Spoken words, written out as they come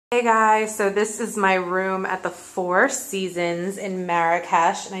Hey guys, so this is my room at the Four Seasons in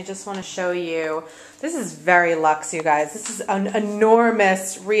Marrakech, and I just want to show you, this is very luxe, you guys. This is an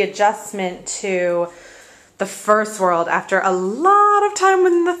enormous readjustment to the first world after a lot of time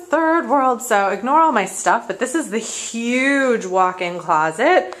in the third world, so ignore all my stuff, but this is the huge walk-in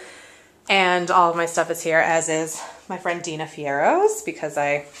closet, and all of my stuff is here, as is my friend Dina Fierro's, because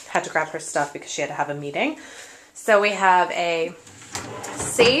I had to grab her stuff because she had to have a meeting. So we have a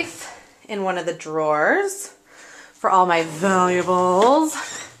safe in one of the drawers for all my valuables.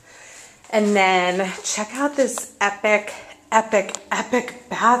 And then check out this epic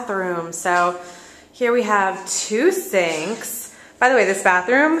bathroom. So here we have two sinks. By the way, this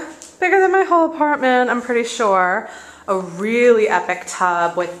bathroom, bigger than my whole apartment, I'm pretty sure. A really epic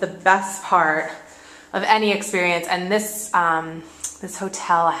tub with the best part of any experience. And this, this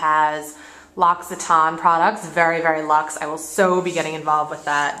hotel has L'Occitane products, very luxe. I will so be getting involved with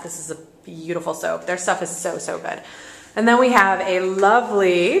that. This is a beautiful soap. Their stuff is so good. And then we have a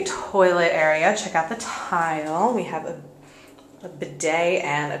lovely toilet area. Check out the tile. We have a bidet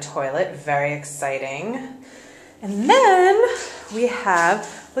and a toilet. Very exciting. And then we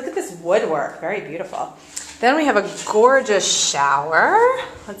have, look at this woodwork, very beautiful. Then we have a gorgeous shower.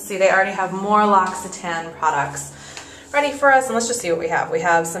 Let's see, they already have more L'Occitane products ready for us, and let's just see what we have. We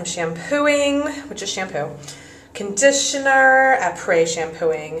have some shampooing, which is shampoo, conditioner, après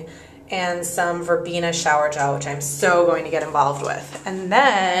shampooing, and some verbena shower gel, which I'm so going to get involved with. And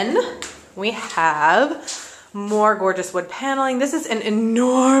then we have more gorgeous wood paneling. This is an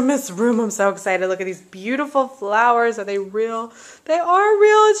enormous room. I'm so excited. Look at these beautiful flowers. Are they real? They are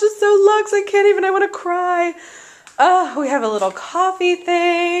real. It's just so luxe. I can't even, I want to cry. We have a little coffee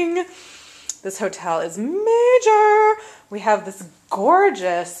thing. This hotel is major. We have this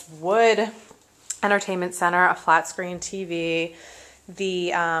gorgeous wood entertainment center, a flat screen TV.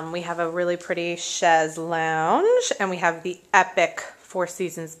 We have a really pretty chaise lounge, and we have the epic Four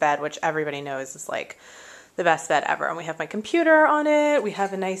Seasons bed, which everybody knows is like the best bed ever. And we have my computer on it. We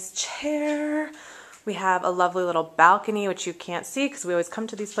have a nice chair. We have a lovely little balcony, which you can't see because we always come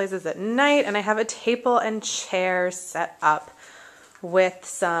to these places at night. And I have a table and chair set up with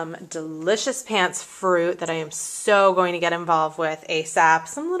some delicious pants fruit that I am so going to get involved with ASAP.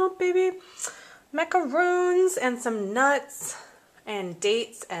 Some little baby macaroons and some nuts and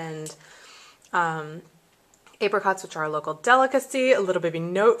dates and apricots, which are a local delicacy. A little baby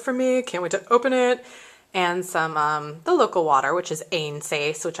note for me. Can't wait to open it. And some, the local water, which is Ain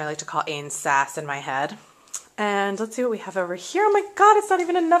Sace, which I like to call Ain Sass in my head. And let's see what we have over here. Oh my God, it's not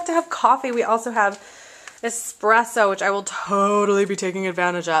even enough to have coffee. We also have espresso, which I will totally be taking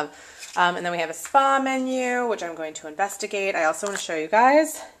advantage of. And then we have a spa menu, which I'm going to investigate. I also want to show you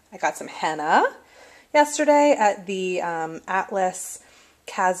guys, I got some henna yesterday at the Atlas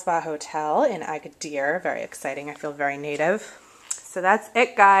Casbah Hotel in Agadir. Very exciting. I feel very native. So that's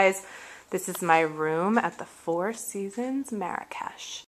it, guys. This is my room at the Four Seasons Marrakech.